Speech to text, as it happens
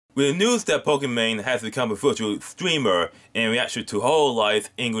With the news that Pokimane has become a virtual streamer in reaction to Hololive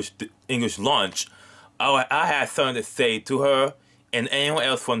English launch, I had something to say to her and anyone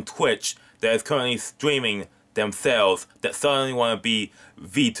else from Twitch that is currently streaming themselves that suddenly want to be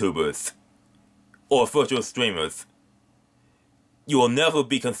Vtubers or virtual streamers. You will never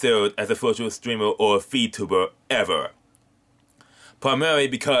be considered as a virtual streamer or a Vtuber ever. Primarily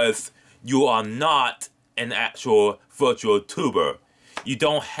because you are not an actual virtual tuber. You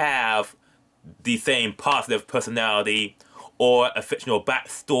don't have the same positive personality or a fictional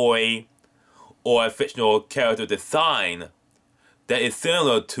backstory or a fictional character design that is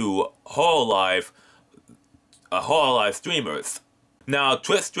similar to Hololive streamers. Now,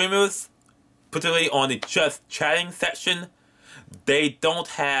 Twitch streamers, particularly on the just chatting section, they don't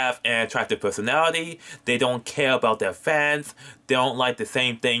have an attractive personality, they don't care about their fans, they don't like the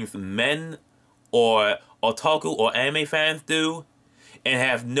same things men or otaku or anime fans do, and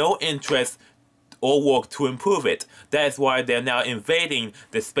have no interest or work to improve it. That is why they're now invading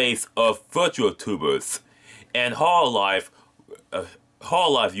the space of virtual tubers and Hololive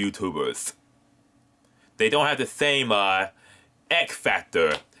Vtubers. They don't have the same X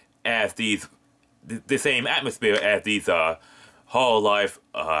factor as these, the same atmosphere as these Hololive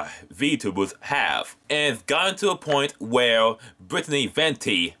Vtubers have. And it's gotten to a point where Brittany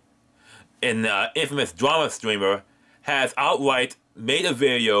Venti, an infamous drama streamer, has outright made a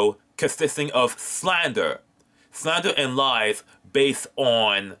video consisting of slander and lies based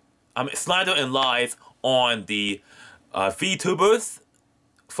on, slander and lies on the Vtubers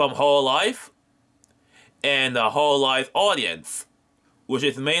from Hololive and the Hololive audience, which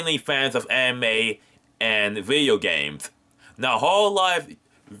is mainly fans of anime and video games. Now, Hololive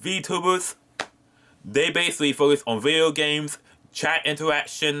Vtubers, they basically focus on video games, chat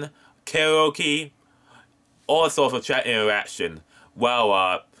interaction, karaoke, all sorts of chat interaction,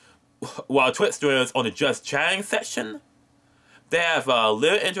 while Twitch streamers on the just chatting section, they have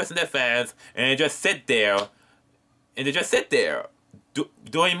little interest in their fans, and they just sit there,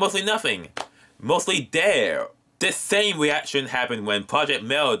 doing mostly nothing, mostly there. This same reaction happened when Project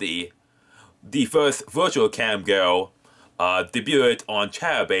Melody, the first virtual cam girl, debuted on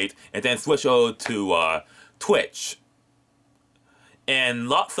Chaturbate and then switched over to Twitch, and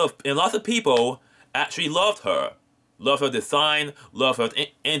lots of people actually loved her design, loved her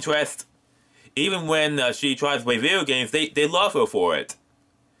interest. Even when she tries to play video games, they love her for it.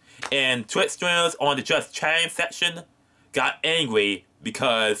 And Twitch streamers on the just chatting section got angry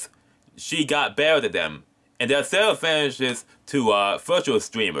because she got better than them. And there are several advantages to virtual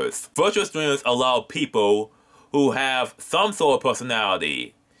streamers. Virtual streamers allow people who have some sort of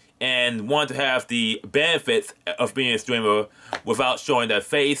personality and want to have the benefits of being a streamer without showing their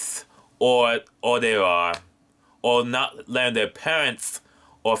face or not letting their parents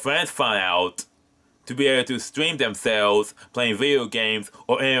or friends find out, to be able to stream themselves playing video games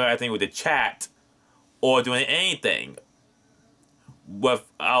or interacting with the chat or doing anything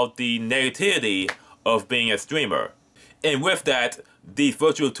without the negativity of being a streamer. And with that, these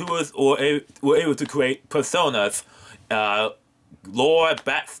virtual tubers were able to create personas, lore,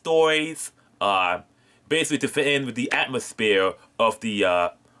 backstories, basically to fit in with the atmosphere of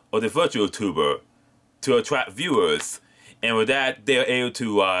the virtual tuber to attract viewers. And with that, they're able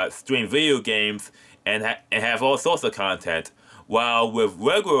to stream video games and have all sorts of content. While with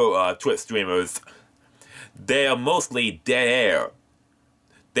regular Twitch streamers, they are mostly dead air.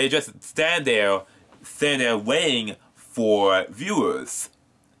 They just stand there waiting for viewers,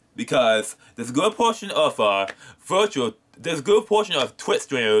 because there's a good portion of Twitch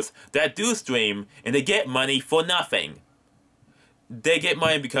streamers that do stream and they get money for nothing. They get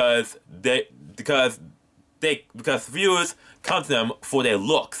money because viewers come to them for their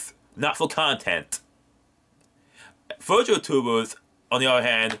looks, not for content. Virtual tubers, on the other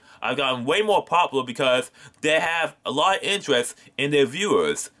hand, have gotten way more popular because they have a lot of interest in their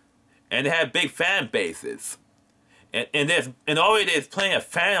viewers, and they have big fan bases. And already there's plenty of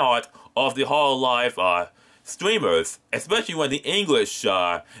fan art of the Hololive streamers, especially when the English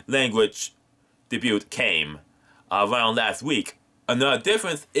language debut came around last week. Another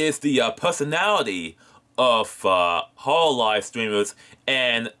difference is the personality of Hololive streamers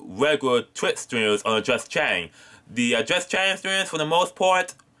and regular Twitch streamers on Just Chatting. The Just Chatting streamers, for the most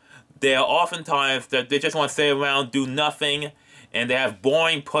part, they are oftentimes that they just want to sit around, do nothing, and they have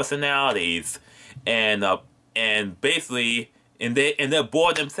boring personalities, and basically, they're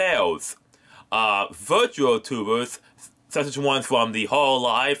bored themselves. Virtual tubers, such as ones from the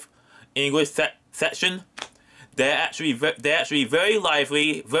Hololive English section, they're actually very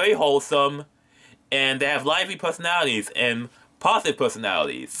lively, very wholesome, and they have lively personalities. And positive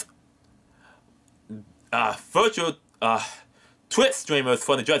personalities. Virtual Twitch streamers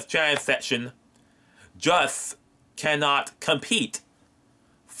from the Just Chatting section just cannot compete.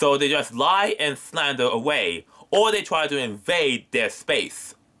 So they just lie and slander away, or they try to invade their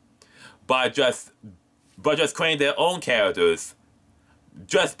space by just creating their own characters,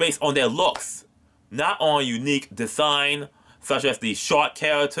 just based on their looks, not on unique design, such as the shark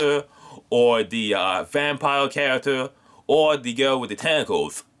character, or the vampire character, or the girl with the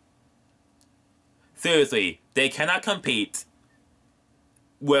tentacles. Seriously, they cannot compete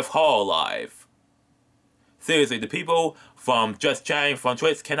with Hololive. Seriously, the people from Just Chatting from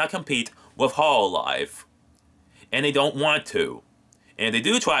Twitch cannot compete with Hololive. And they don't want to. And if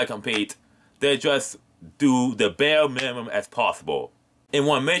they do try to compete, they just do the bare minimum as possible. And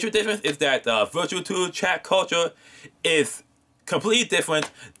one major difference is that virtual tuber chat culture is completely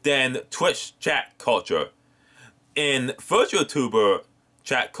different than Twitch chat culture. In virtual tuber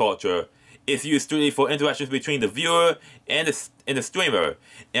chat culture, it's used strictly for interactions between the viewer and the streamer,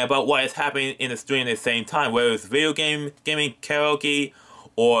 and about what is happening in the stream at the same time, whether it's video gaming, karaoke,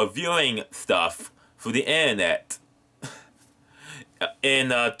 or viewing stuff through the internet.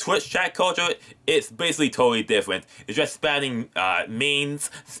 In Twitch chat culture, it's basically totally different. It's just spamming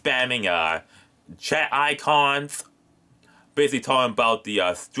memes, spamming chat icons, basically talking about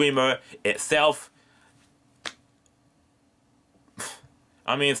the streamer itself.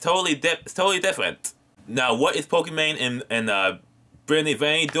 I mean, it's totally different. Now, what is Pokimane and Brittany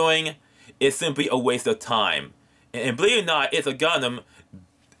Venti doing is simply a waste of time. And believe it or not, It's a Gundam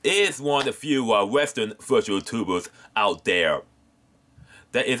is one of the few Western virtual tubers out there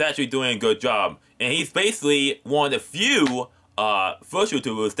that is actually doing a good job. And he's basically one of the few virtual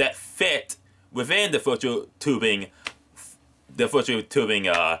tubers that fit within the virtual tubing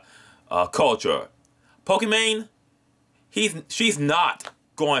culture. Pokimane, she's not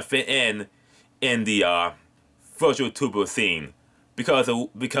going to fit in the virtual tuber scene because of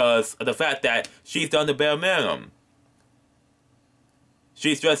the fact that she's done the bare minimum.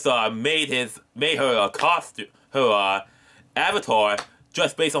 She's just made her costume, her avatar,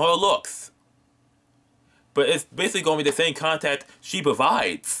 just based on her looks. But it's basically going to be the same content she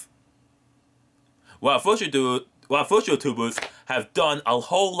provides. While virtual tubers have done a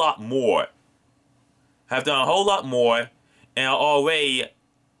whole lot more. And are already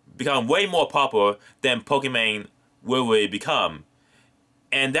become way more popular than Pokimane will really become.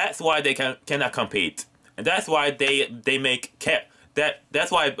 And that's why they cannot compete. And that's why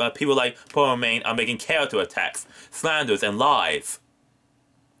that's why people like Pokimane are making character attacks, slanders, and lies.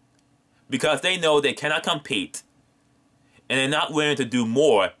 Because they know they cannot compete. And they're not willing to do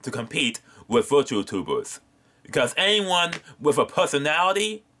more to compete with virtual tubers. Because anyone with a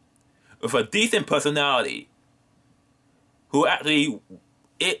personality, with a decent personality, who actually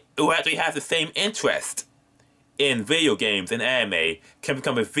has the same interest in video games and anime can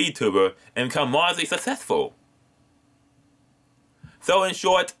become a VTuber and become moderately successful. So in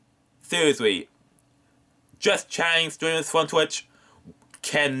short, seriously, Just Chatting streamers from Twitch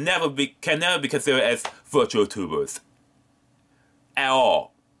can never be considered as virtual tubers at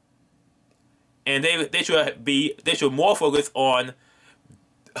all. And they should more focus on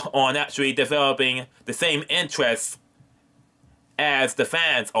actually developing the same interests as the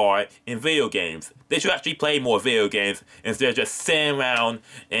fans are in video games. They should actually play more video games instead of just sitting around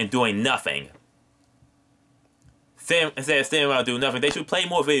and doing nothing. Instead of sitting around doing nothing, they should play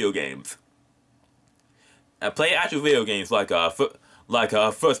more video games. Play actual video games like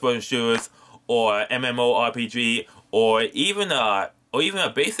first-person shooters or MMORPG or even a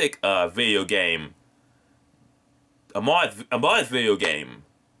basic video game, a modest video game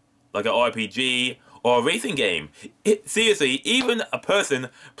like an RPG or a racing game. Seriously, even a person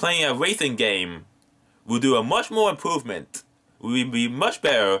playing a racing game will do a much more improvement, will be much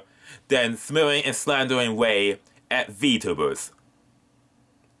better than smearing and slandering away at VTubers.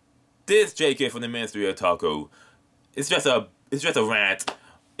 This JK from the Ministry of Otaku. It's just a rant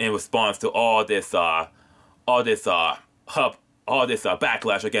in response to all this backlash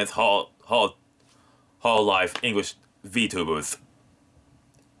against Hololive English VTubers.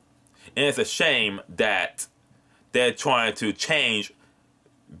 And it's a shame that they're trying to change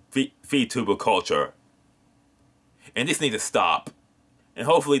VTuber culture. And this needs to stop. And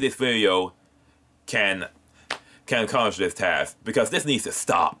hopefully this video can accomplish this task. Because this needs to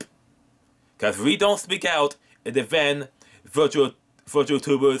stop. Because if we don't speak out and defend virtual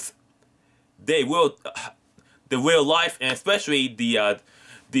tubers, the real life and especially the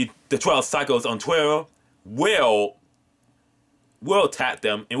 12 cycles on Twitter will attack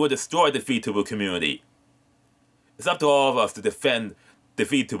them and will destroy the VTuber community. It's up to all of us to defend the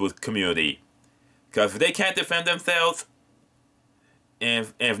VTubers community. Because if they can't defend themselves,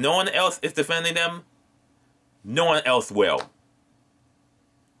 and if no one else is defending them, no one else will.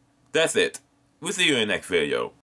 That's it. We'll see you in the next video.